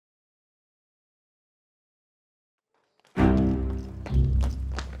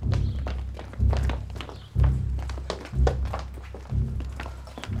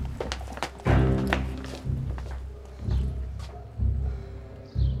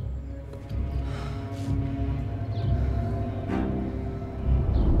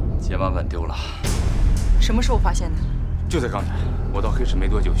解码本丢了。什么时候发现的？就在刚才，我到黑市没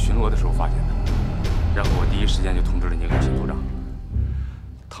多久巡逻的时候发现的。然后我第一时间就通知了你跟秦组长。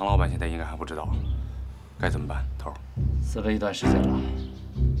唐老板现在应该还不知道，该怎么办？头儿，死了一段时间了，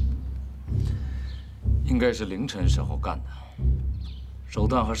应该是凌晨时候干的，手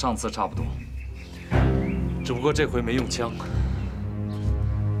段和上次差不多，只不过这回没用枪。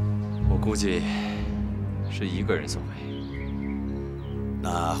我估计是一个人所为。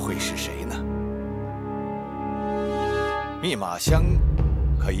那会是谁呢？密码箱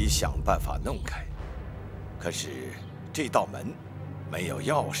可以想办法弄开，可是这道门没有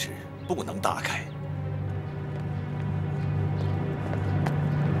钥匙，不能打开。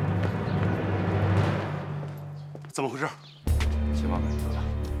怎么回事？解码本丢了。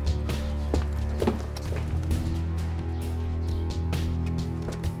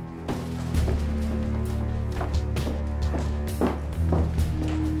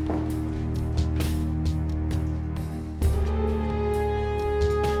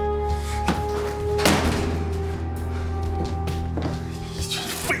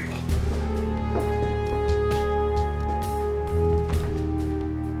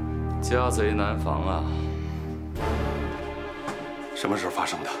 家贼难防啊！什么时候发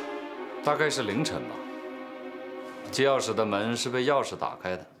生的？大概是凌晨吧。接钥匙的门是被钥匙打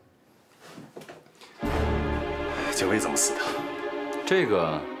开的。警卫怎么死的？这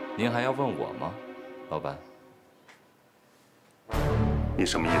个您还要问我吗，老板？你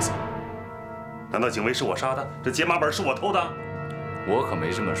什么意思？难道警卫是我杀的？这解码本是我偷的？我可没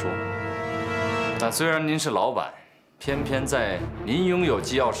这么说。但虽然您是老板。 偏偏在您拥有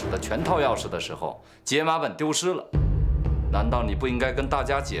机钥匙的全套钥匙的时候，解码本丢失了，难道你不应该跟大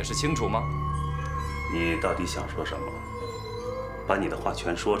家解释清楚吗？你到底想说什么？把你的话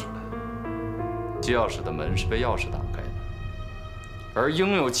全说出来。机钥匙的门是被钥匙打开的，而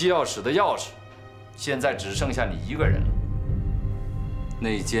拥有机钥匙的钥匙，现在只剩下你一个人了。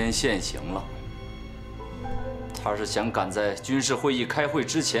内奸现形了，他是想赶在军事会议开会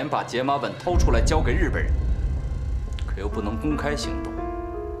之前把解码本偷出来交给日本人。 可又不能公开行动，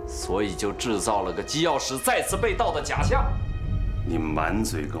所以就制造了个机钥匙再次被盗的假象。你满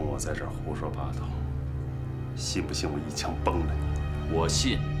嘴跟我在这儿胡说八道，信不信我一枪崩了你？我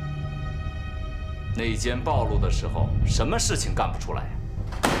信。内奸暴露的时候，什么事情干不出来？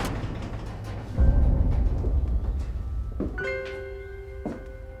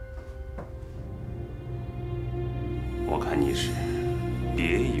我看你是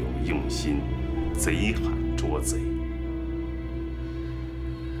别有用心，贼喊捉贼。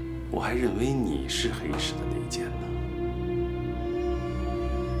 我还认为你是黑市的内奸呢。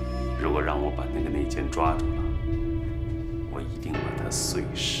如果让我把那个内奸抓住了，我一定把他碎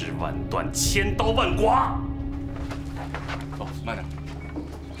尸万段、千刀万剐。走，慢点。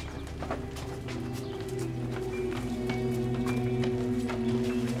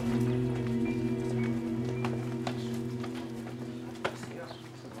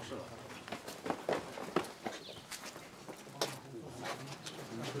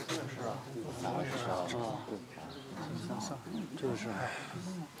这个是，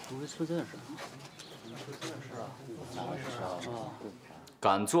怎么会出这事？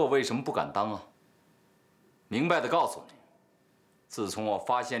敢做为什么不敢当啊？明白的告诉你，自从我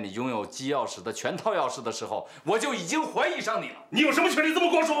发现你拥有机钥匙的全套钥匙的时候，我就已经怀疑上你了。你有什么权利这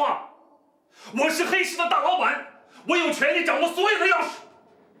么跟我说话？我是黑市的大老板，我有权利掌握所有的钥匙。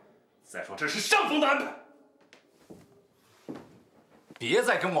再说，这是上峰的安排。别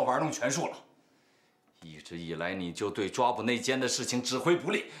再跟我玩弄权术了。 一直以来，你就对抓捕内奸的事情指挥不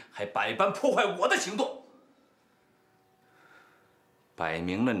力，还百般破坏我的行动。摆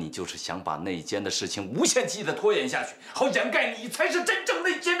明了，你就是想把内奸的事情无限期的拖延下去，好掩盖你才是真正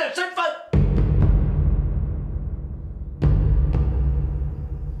内奸的身份。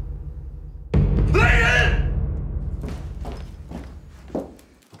来人，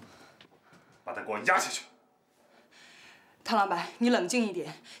把他给我押下去。 唐老板，你冷静一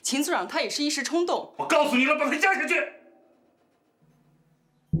点。秦组长他也是一时冲动。我告诉你了，把他押下去。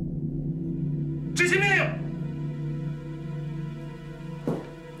执行命令。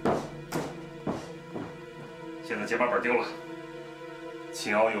现在解码本丢了，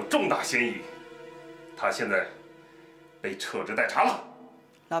秦骜有重大嫌疑，他现在被撤职待查了。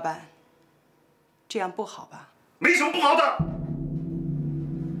老板，这样不好吧？没什么不好的。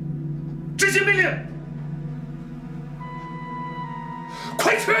执行命令。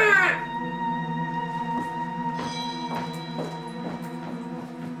 快去！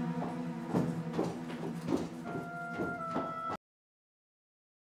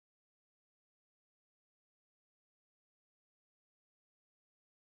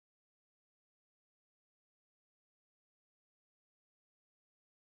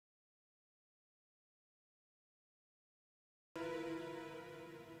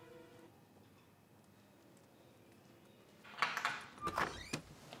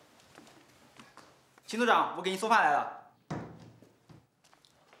秦组长，我给您送饭来了。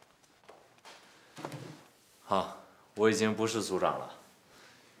好，我已经不是组长了，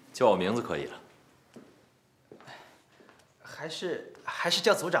叫我名字可以了。还是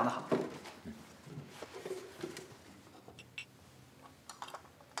叫组长的好。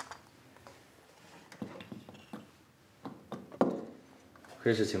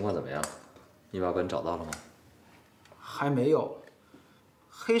黑市情况怎么样？密码本找到了吗？还没有。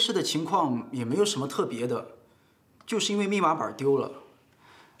黑市的情况也没有什么特别的，就是因为密码本丢了。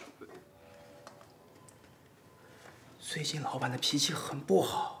最近老板的脾气很不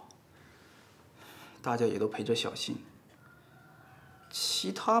好，大家也都陪着小心。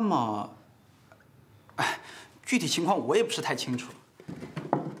其他嘛，具体情况我也不是太清楚。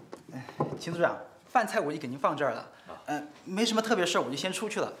秦组长，饭菜我已经给您放这儿了。没什么特别事，我就先出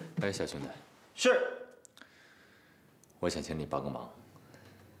去了。哎，小兄弟，是。我想请你帮个忙，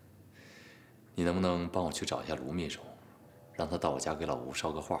你能不能帮我去找一下卢秘书，让他到我家给老吴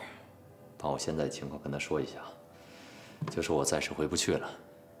捎个话，把我现在的情况跟他说一下，就说我暂时回不去了，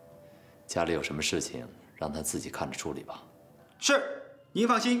家里有什么事情让他自己看着处理吧。是，您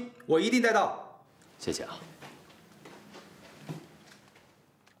放心，我一定带到。谢谢啊。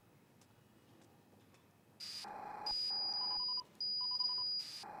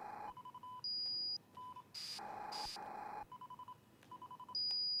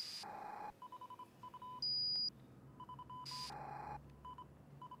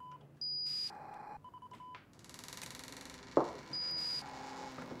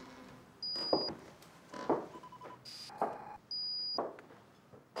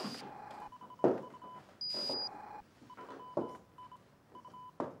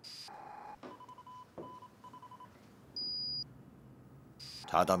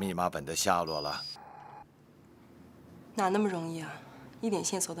查到密码本的下落了？哪那么容易啊？一点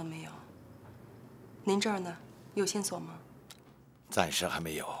线索都没有。您这儿呢？有线索吗？暂时还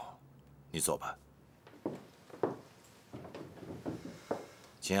没有，你坐吧。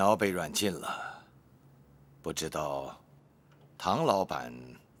秦骜被软禁了，不知道唐老板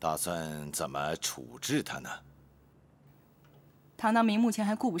打算怎么处置他呢？唐大明目前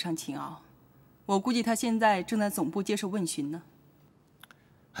还顾不上秦骜，我估计他现在正在总部接受问询呢。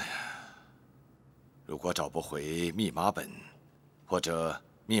哎呀，如果找不回密码本，或者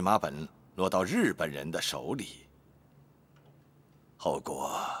密码本落到日本人的手里，后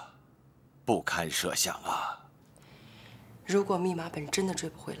果不堪设想啊！如果密码本真的追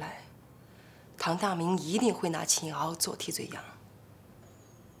不回来，唐大明一定会拿秦骜做替罪羊。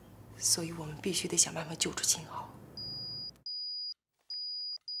所以我们必须得想办法救出秦骜。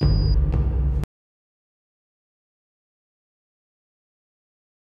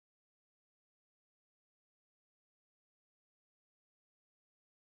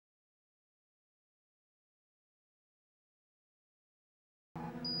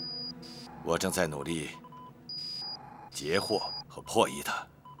我正在努力截获和破译它。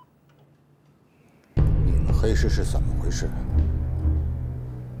你们黑市是怎么回事？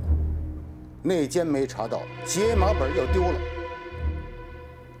内奸没查到，解码本又丢了。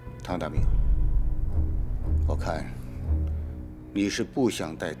唐大明，我看你是不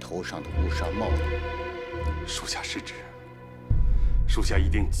想戴头上的乌纱帽了。属下失职，属下一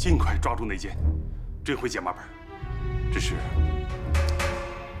定尽快抓住内奸，追回解码本。只是，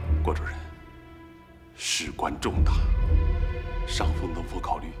郭主任，事关重大，上峰能否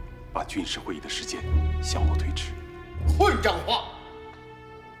考虑把军事会议的时间向后推迟？混账话！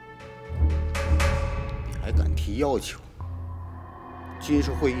你还敢提要求？军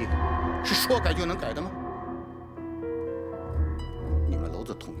事会议是说改就能改的吗？你们篓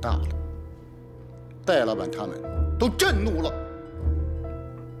子捅大了，戴老板他们都震怒了。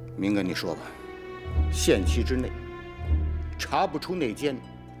明跟你说吧，限期之内查不出内奸，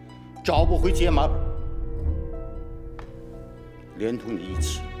找不回解码本，连同你一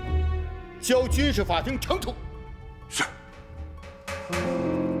起交军事法庭惩处。是。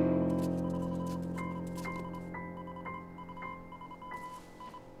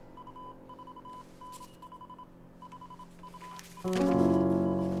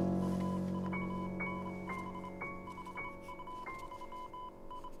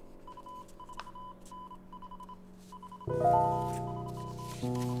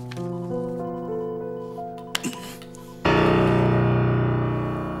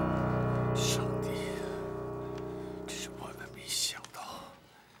上帝，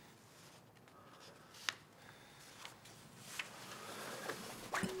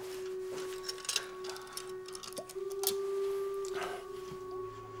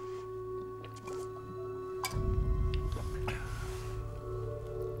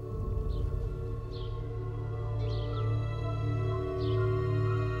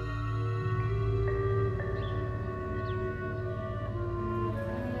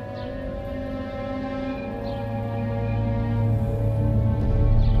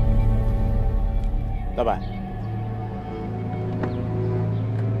老板。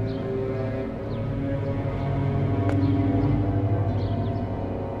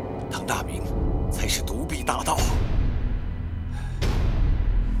唐大明才是独臂大盗。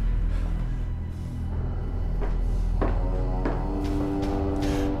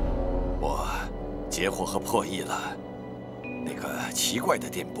我截获和破译了那个奇怪的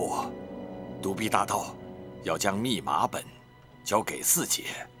电波，独臂大盗要将密码本交给四姐。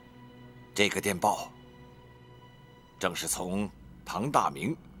这个电报正是从唐大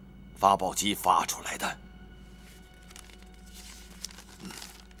明发报机发出来的。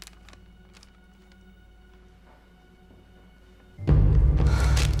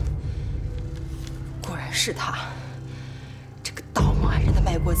果然是他，这个盗墓爱人的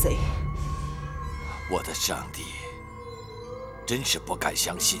卖国贼！我的上帝，真是不敢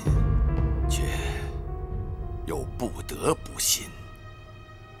相信，却又不得不信。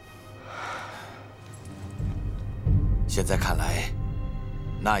现在看来，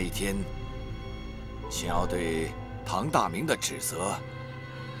那一天秦敖对唐大明的指责，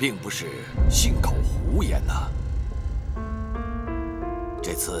并不是信口胡言呐。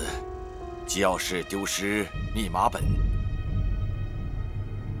这次机要室丢失密码本，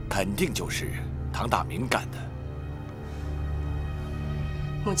肯定就是唐大明干的。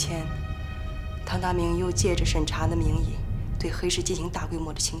目前，唐大明又借着审查的名义，对黑市进行大规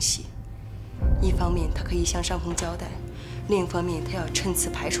模的清洗。一方面，他可以向上峰交代；另一方面，他要趁此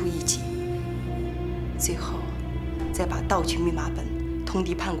排除异己。最后，再把盗取密码本、通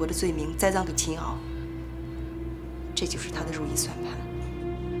敌叛国的罪名栽赃给秦敖。这就是他的如意算盘。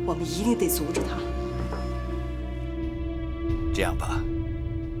我们一定得阻止他。这样吧，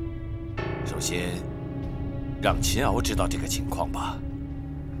首先让秦敖知道这个情况吧。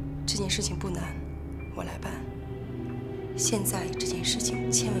这件事情不难，我来办。现在这件事情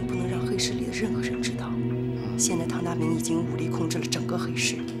千万不能让黑市里的任何人知道。现在唐大明已经武力控制了整个黑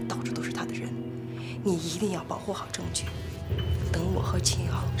市，到处都是他的人。你一定要保护好证据。等我和秦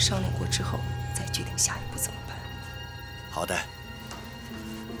敖商量过之后，再决定下一步怎么办。好的。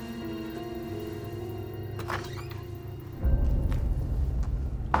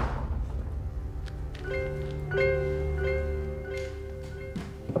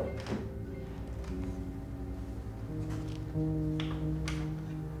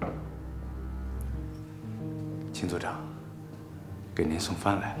秦组长，给您送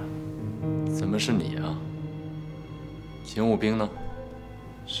饭来了。怎么是你啊？勤务兵呢？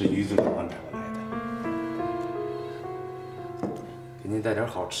是于组长安排我来的，给您带点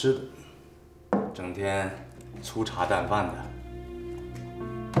好吃的。整天粗茶淡饭的，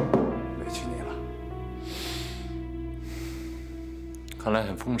委屈您了。看来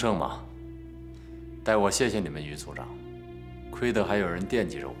很丰盛嘛。代我谢谢你们于组长，亏得还有人惦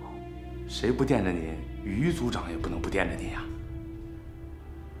记着我。谁不惦着您？于组长也不能不惦着您呀。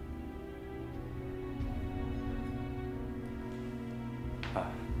啊，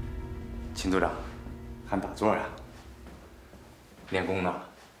秦组长，还打坐呀？练功呢？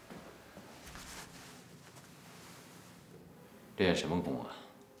练什么功啊？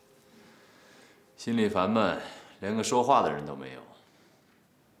心里烦闷，连个说话的人都没有。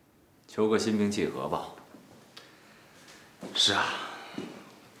求个心平气和吧。是啊，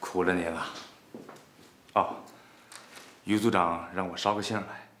苦了您了。哦，于组长让我捎个信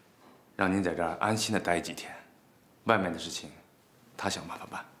来，让您在这儿安心的待几天，外面的事情，他想办法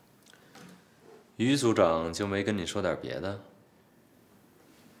办。于组长就没跟你说点别的？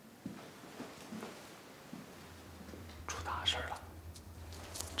出大事了！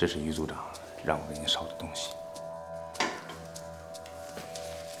这是于组长让我给您捎的东西。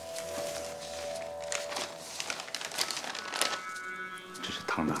这是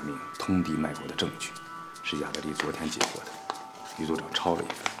汤大明通敌卖国的证据，是雅德利昨天截获的。于组长抄了一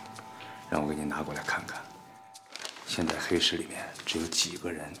份，让我给您拿过来看看。现在黑市里面只有几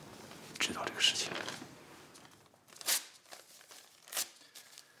个人知道这个事情。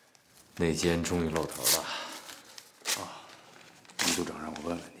内奸终于露头了。啊，于组长让我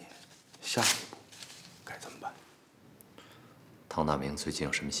问问你，下一步该怎么办？汤大明最近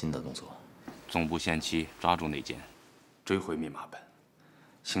有什么新的动作？总部限期抓住内奸，追回密码本。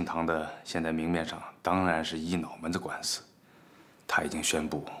姓唐的现在明面上当然是一脑门子官司，他已经宣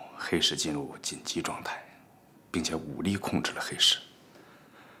布黑市进入紧急状态，并且武力控制了黑市。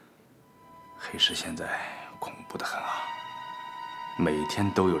黑市现在恐怖得很啊，每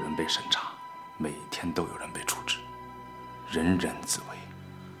天都有人被审查，每天都有人被处置，人人自危，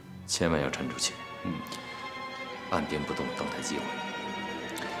千万要沉住气。按兵不动，等待机会。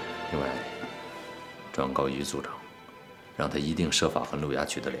另外，转告于组长，让他一定设法和陆涯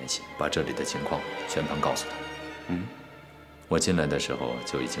取得联系，把这里的情况全盘告诉他。我进来的时候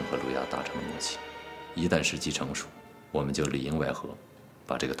就已经和陆涯达成了默契，一旦时机成熟，我们就里应外合，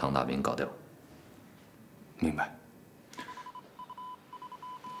把这个唐大明搞掉。明白。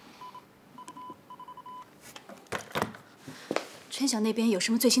春晓那边有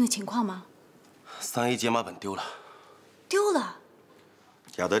什么最新的情况吗3A 解码本丢了。丢了。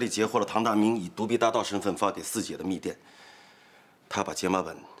雅德利截获了唐大明以独臂大盗身份发给四姐的密电，他把解码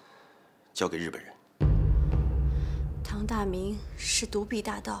本交给日本人。唐大明是独臂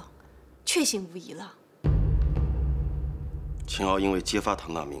大盗，确信无疑了。秦骜因为揭发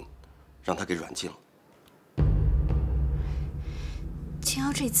唐大明，让他给软禁了。秦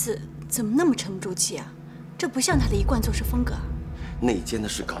骜这次怎么那么沉不住气啊？这不像他的一贯做事风格啊。内奸的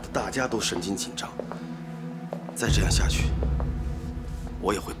事搞得大家都神经紧张，再这样下去，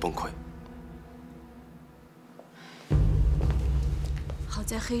我也会崩溃。好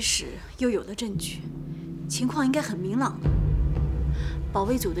在黑室又有了证据，情况应该很明朗了。保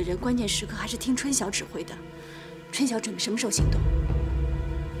卫组的人关键时刻还是听春晓指挥的。春晓准备什么时候行动？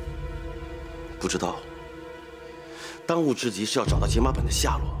不知道。当务之急是要找到解码本的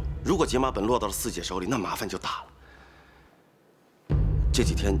下落。如果解码本落到了四姐手里，那麻烦就大了。这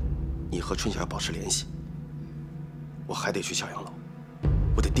几天，你和春晓要保持联系。我还得去小洋楼，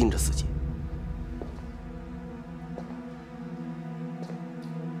我得盯着四姐。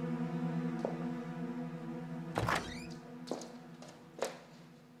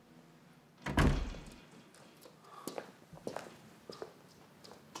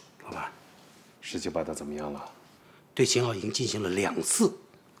老板，19把他怎么样了？对秦骜已经进行了2次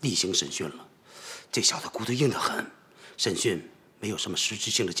例行审讯了，这小子骨头硬得很，审讯没有什么实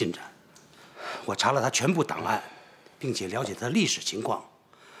质性的进展。我查了他全部档案，并且了解他的历史情况。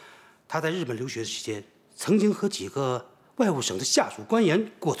他在日本留学期间，曾经和几个外务省的下属官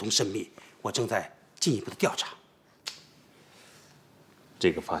员过从甚密，我正在进一步的调查。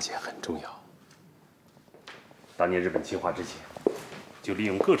这个发现很重要。当年日本侵华之前，就利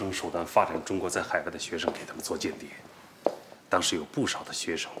用各种手段发展中国在海外的学生，给他们做间谍。当时有不少的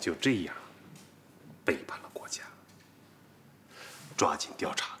学生就这样背叛了国家。抓紧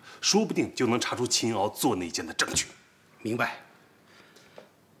调查，说不定就能查出秦骜做内奸的证据。明白。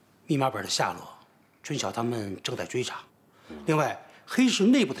密码本的下落，春晓他们正在追查。另外，黑市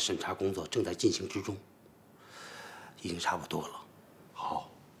内部的审查工作正在进行之中，已经差不多了。好，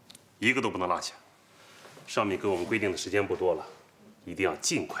一个都不能落下。上面给我们规定的时间不多了，一定要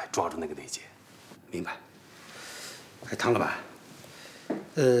尽快抓住那个内奸。明白。哎，唐老板，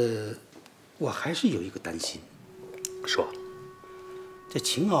我还是有一个担心。说。这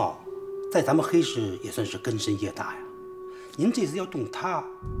秦骜在咱们黑市也算是根深叶大呀。您这次要动他，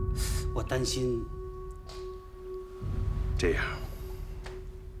我担心。这样，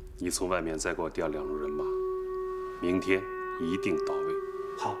你从外面再给我调2路人马，明天一定到位。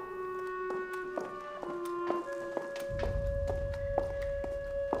好。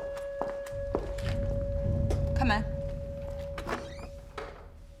开门。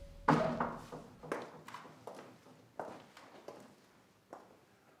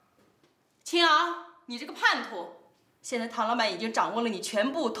秦骜，你这个叛徒！现在唐老板已经掌握了你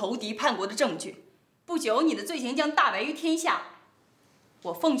全部投敌叛国的证据，不久你的罪行将大白于天下。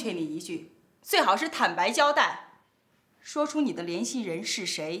我奉劝你一句，最好是坦白交代，说出你的联系人是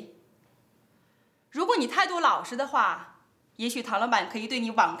谁。如果你态度老实的话，也许唐老板可以对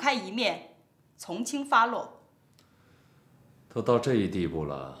你网开一面，从轻发落。都到这一地步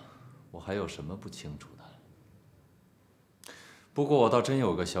了，我还有什么不清楚的？不过我倒真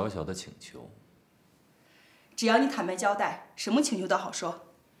有个小小的请求。只要你坦白交代，什么请求都好说。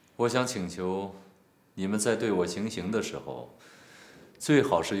我想请求你们在对我行刑的时候，最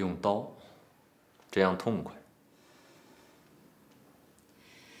好是用刀，这样痛快。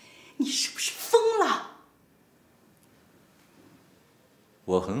你是不是疯了？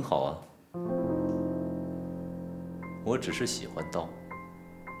我很好啊，我只是喜欢刀，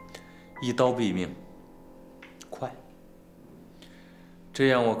一刀毙命，快。这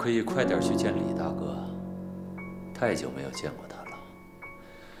样我可以快点去见李大哥，太久没有见过他了，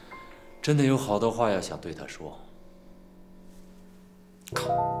真的有好多话要想对他说。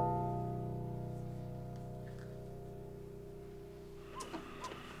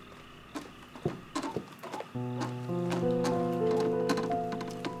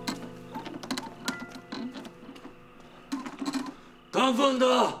唐凤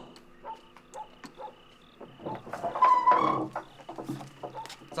的，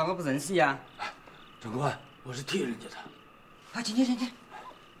咋个不认识呀？长官，我是替人家的。快进去，进去，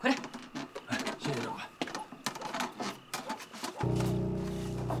快点！哎，谢谢长官。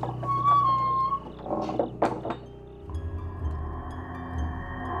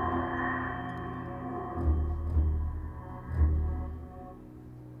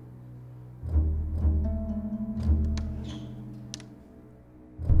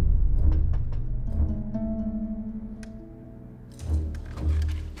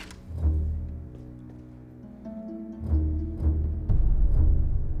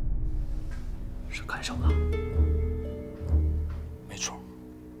是看守的。没错。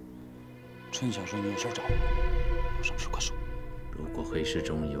春晓说你有事找我，有什么事快说。如果黑市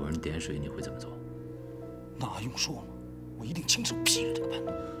中有人点水，你会怎么做？那还用说吗？我一定亲手劈了这个叛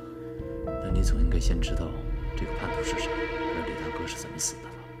徒。那你总应该先知道这个叛徒是谁，还有李大哥是怎么死的吧？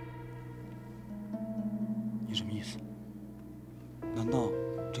你什么意思？难道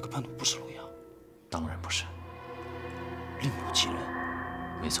这个叛徒不是陆涯？当然不是，另有其人。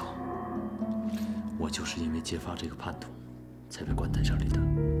没错，我就是因为揭发这个叛徒，才被关在这里的。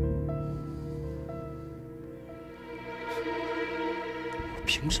我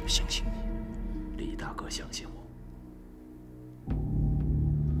凭什么相信你？李大哥相信我。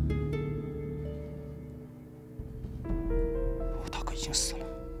我大哥已经死了，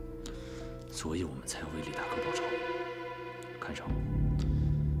所以我们才要为李大哥报仇。看守，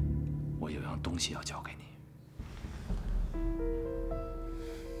我有样东西要交给你。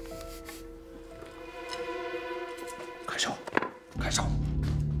看守，看守，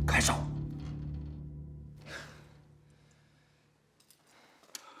看守！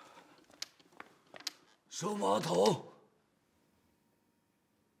收马桶。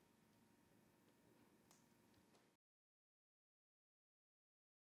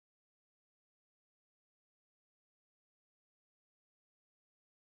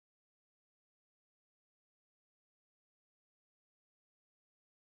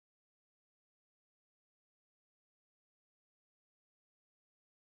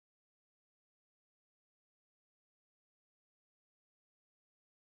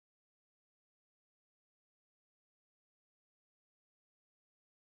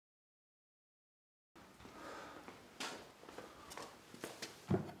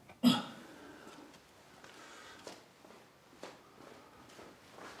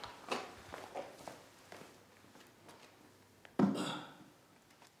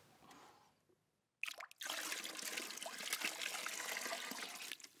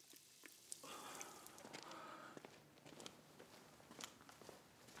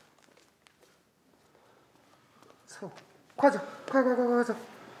走，快走，快走！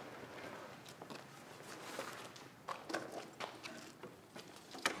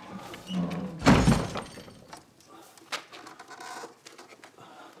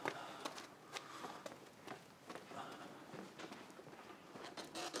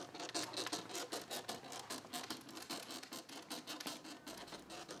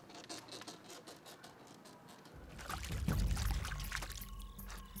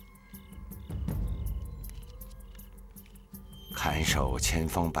看守千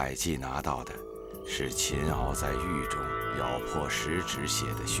方百计拿到的是秦敖在狱中咬破食指写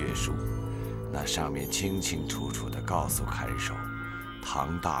的血书，那上面清清楚楚地告诉看守，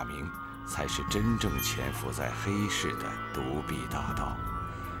唐大明才是真正潜伏在黑市的独臂大盗。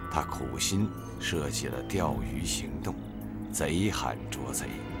他苦心设计了钓鱼行动，贼喊捉贼，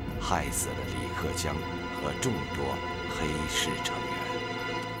害死了李克江和众多黑市成员。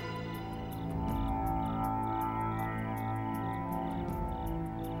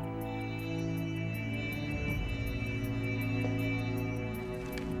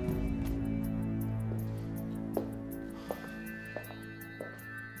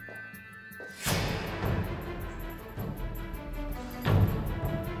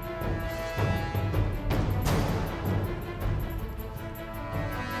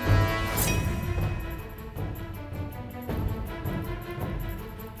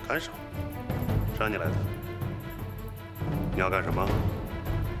看守，让你来的。你要干什么？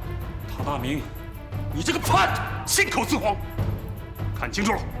唐大明，你这个叛徒，信口雌黄！看清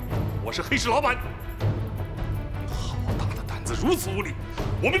楚了，我是黑市老板。你好大的胆子，如此无礼！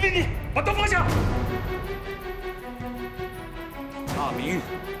我命令你把刀放下！大明，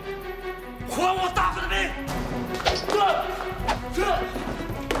还我大哥的命！来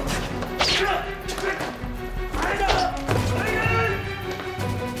人！来人！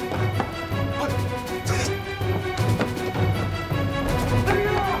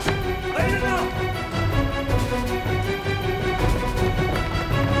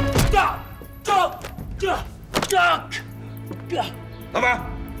老板，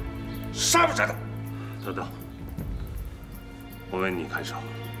杀不杀他？等等，我问你，看守，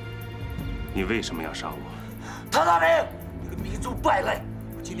你为什么要杀我？唐大明，你个民族败类！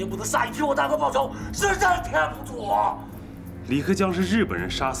我今天不能杀你替我大哥报仇，实在天不助我。李克江是日本人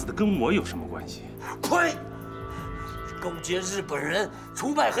杀死的，跟我有什么关系？亏！勾结日本人，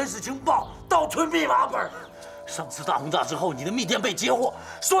出卖黑市情报，盗取密码本。上次大轰炸之后，你的密电被截获，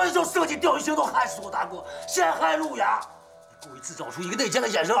所以就设计钓鱼行动，害死我大哥，陷害陆涯。你故意制造出一个内奸的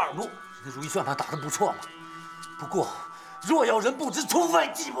眼神耳目，你的如意算盘打得不错嘛。不过，若有人不知，除非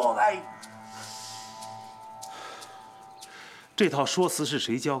计莫为。这套说辞是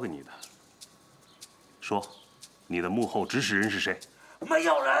谁教给你的？说，你的幕后指使人是谁？没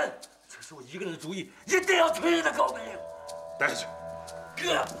有人，这是我一个人的主意，一定要听你的口命。带下去。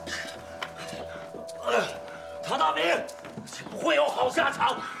哥，唐大明，你不会有好下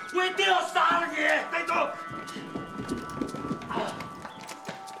场，我一定要杀了你！带走。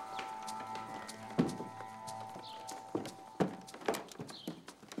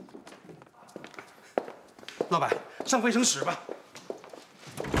老板，上回省使吧，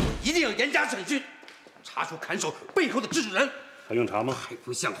一定要严加审讯，查出砍手背后的指使人。还用查吗？太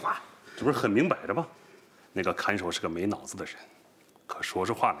不像话！这不是很明摆着吗？那个砍手是个没脑子的人，可说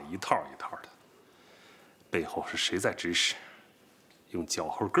着话呢一套一套的，背后是谁在指使？用脚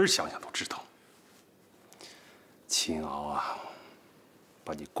后跟想想都知道。秦敖啊，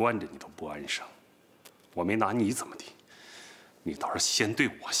把你关着你都不安生，我没拿你怎么地，你倒是先对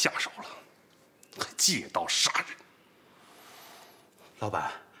我下手了。还借刀杀人！老板，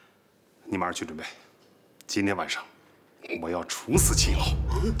你马上去准备，今天晚上我要处死秦敖，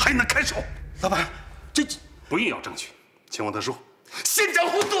还能看守。老板，这不硬要证据，请往他说，先斩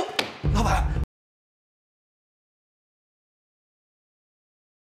后奏。老板。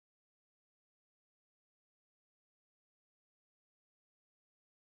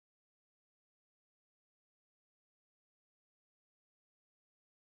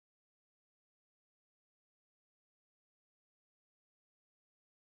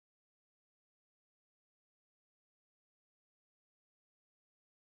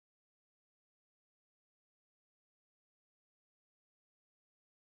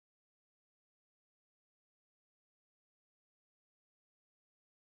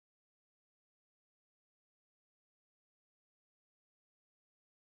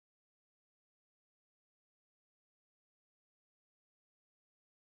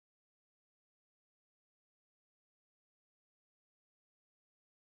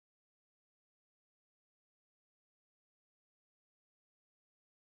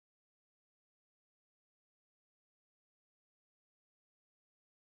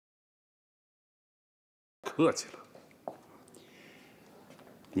客气了，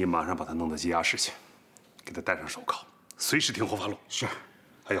你马上把他弄到羁押室去，给他戴上手铐，随时听候发落。是。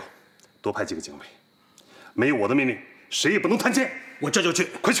还有，多派几个警卫，没有我的命令，谁也不能探监。我这就去，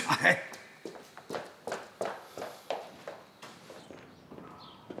快去！哎。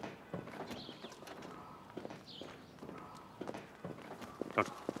站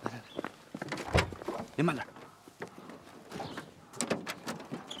住！来，您慢点。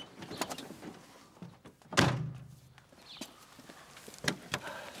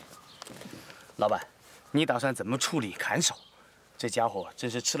老板，你打算怎么处理砍手？这家伙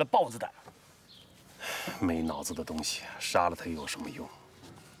真是吃了豹子胆。没脑子的东西，杀了他又有什么用？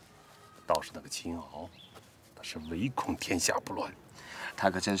倒是那个秦敖，他是唯恐天下不乱。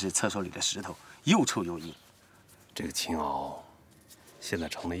他可真是厕所里的石头，又臭又硬。这个秦敖，现在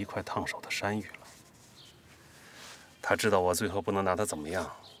成了一块烫手的山芋了。他知道我最后不能拿他怎么样，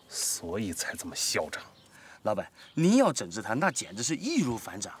所以才这么嚣张。老板，您要整治他，那简直是易如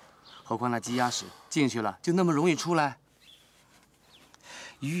反掌。何况那羁押室进去了，就那么容易出来？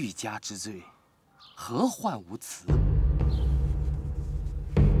欲加之罪，何患无辞？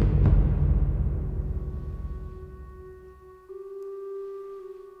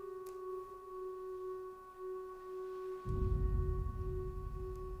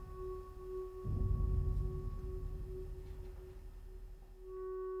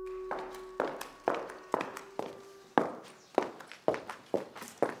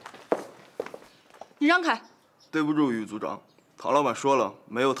你让开！对不住，于组长，唐老板说了，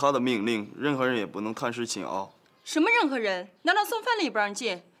没有他的命令，任何人也不能探视秦敖。什么任何人？难道送饭的也不让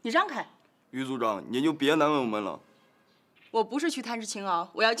进？你让开！于组长，你就别难为我们了。我不是去探视秦敖，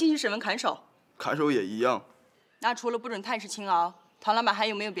我要进行审问砍手。砍手也一样。那除了不准探视秦敖，唐老板还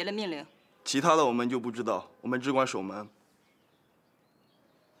有没有别的命令？其他的我们就不知道，我们只管守门。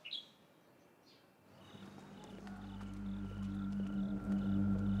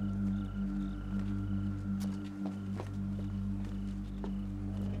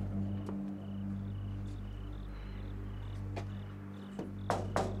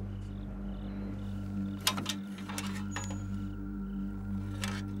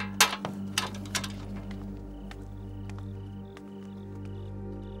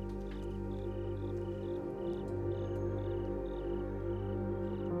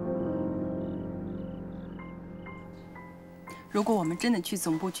如果我们真的去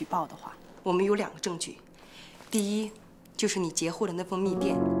总部举报的话，我们有2个证据：第一，就是你截获的那封密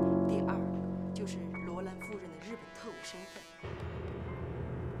电；第二，就是罗兰夫人的日本特务身份。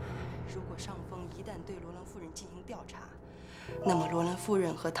如果上峰一旦对罗兰夫人进行调查，那么罗兰夫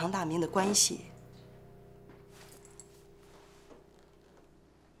人和唐大明的关系，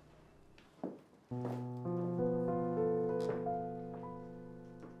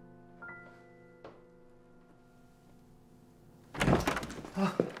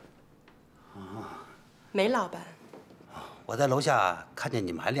梅老板，我在楼下看见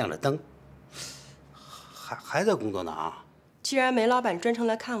你们还亮着灯，还在工作呢啊！既然梅老板专程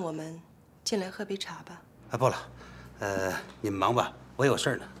来看我们，进来喝杯茶吧。啊，不了，你们忙吧，我有事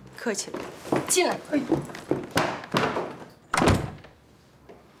儿呢。客气了，进来。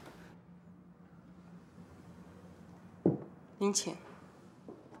您请。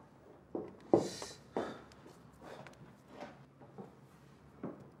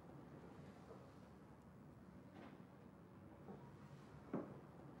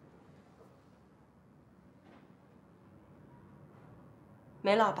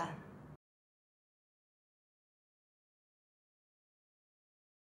梅老板，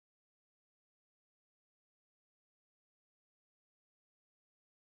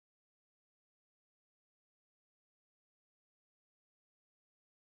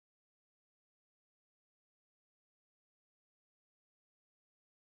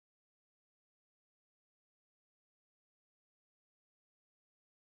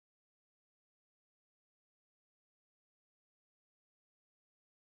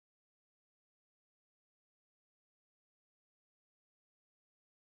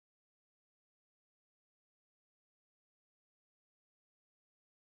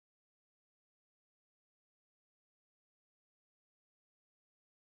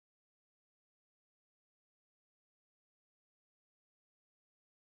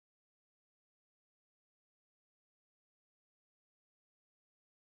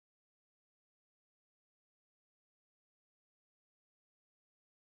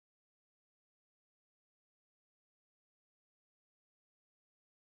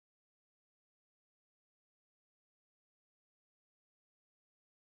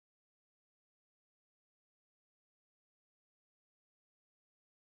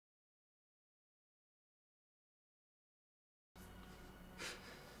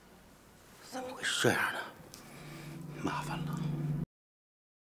怎么会是这样呢？麻烦了。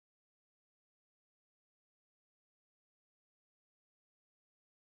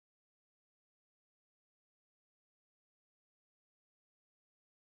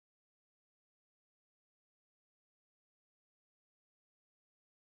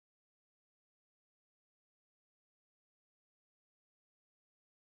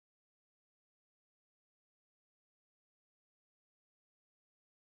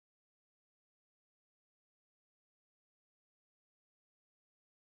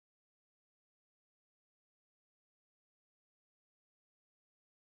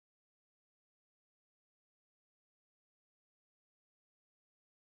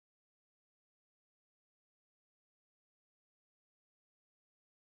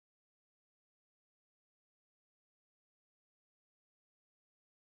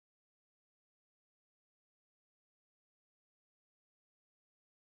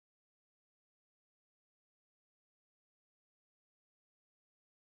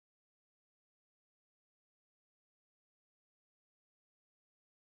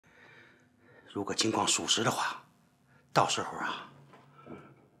如果情况属实的话，到时候啊，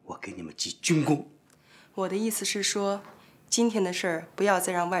我给你们记军功。我的意思是说，今天的事儿不要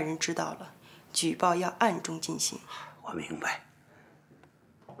再让外人知道了，举报要暗中进行。我明白。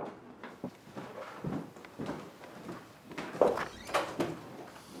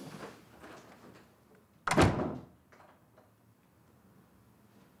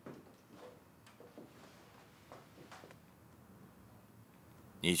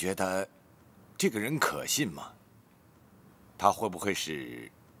你觉得这个人可信吗？他会不会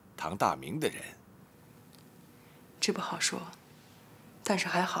是唐大明的人？这不好说，但是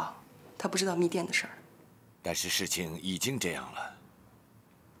还好，他不知道密电的事儿。但是事情已经这样了，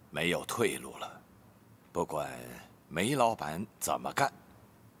没有退路了。不管梅老板怎么干，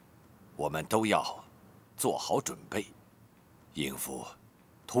我们都要做好准备，应付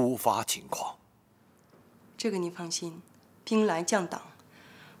突发情况。这个您放心，兵来将挡。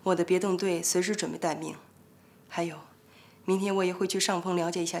我的别动队随时准备待命，还有，明天我也会去上峰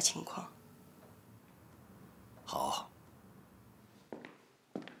了解一下情况。好。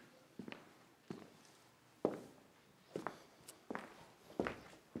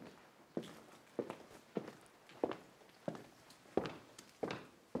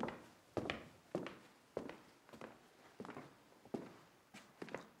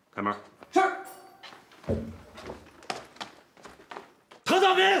开门。是。唐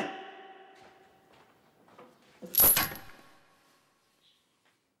大明，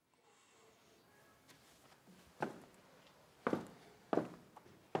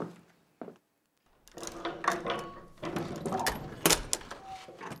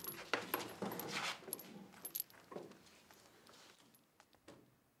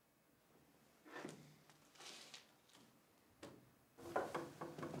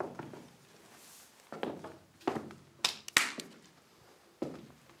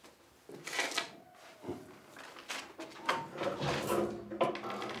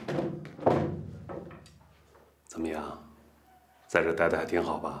在这待的还挺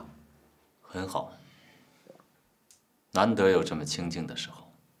好吧？很好，难得有这么清静的时候。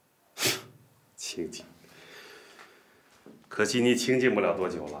清静，可惜你清静不了多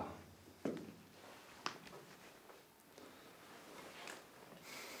久了。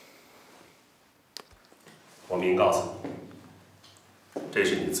我明告诉你，这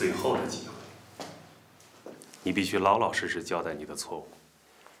是你最后的机会，你必须老老实实交代你的错误，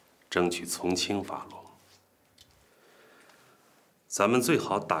争取从轻发落。咱们最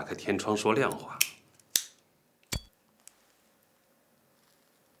好打开天窗说亮话。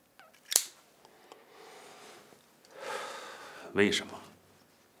为什么？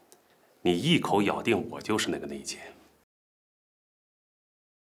你一口咬定我就是那个内奸。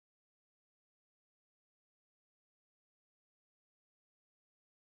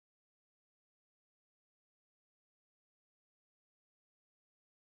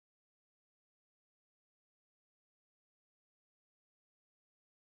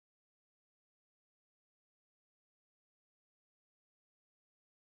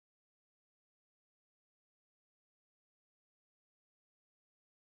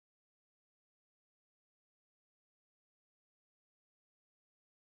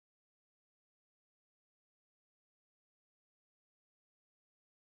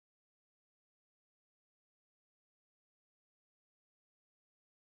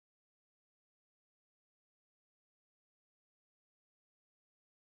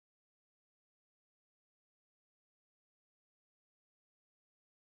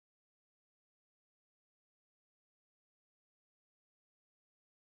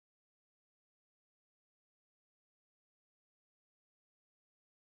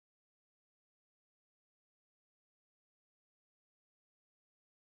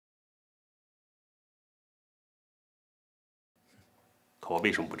可我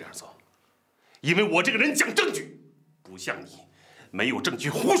为什么不这样做？因为我这个人讲证据，不像你，没有证据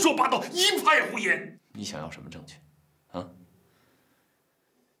胡说八道，一派胡言。你想要什么证据？啊？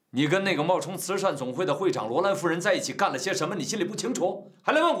你跟那个冒充慈善总会的会长罗兰夫人在一起干了些什么？你心里不清楚，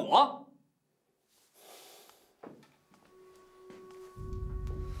还来问我？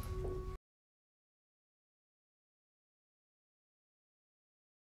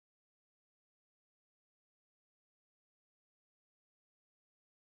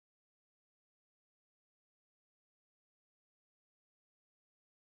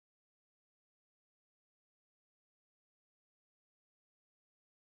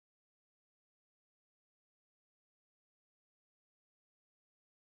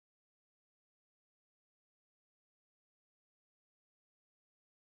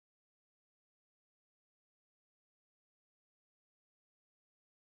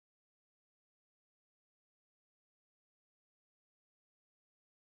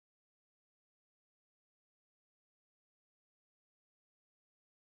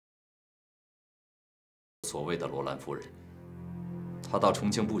所谓的罗兰夫人，她到重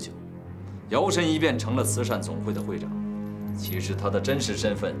庆不久，摇身一变成了慈善总会的会长。其实她的真实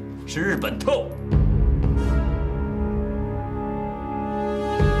身份是日本特务。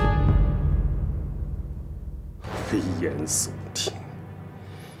危言耸听！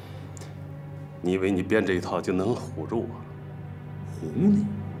你以为你编这一套就能唬住我？唬你？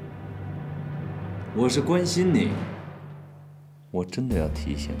我是关心你。我真的要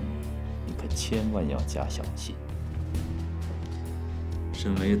提醒你，你可千万要加小心。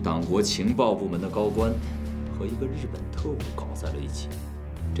身为党国情报部门的高官，和一个日本特务搞在了一起，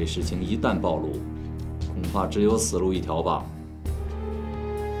这事情一旦暴露，恐怕只有死路一条吧。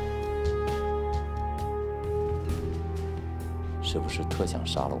是不是特想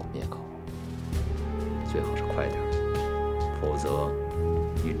杀了我灭口？最好是快点，否则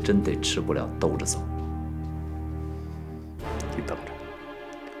你真得吃不了兜着走。你等着，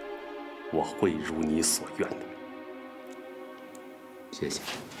我会如你所愿的。谢谢。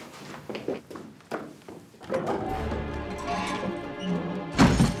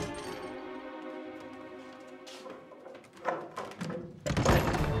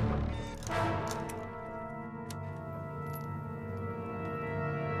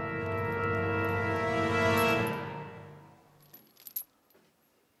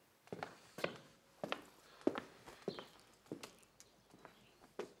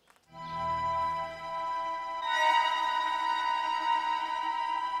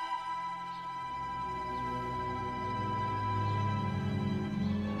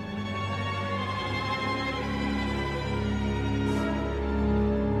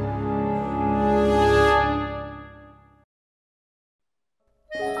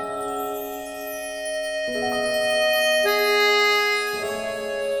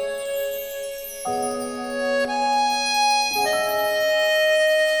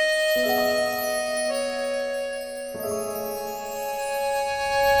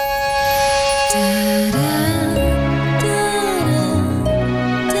哒哒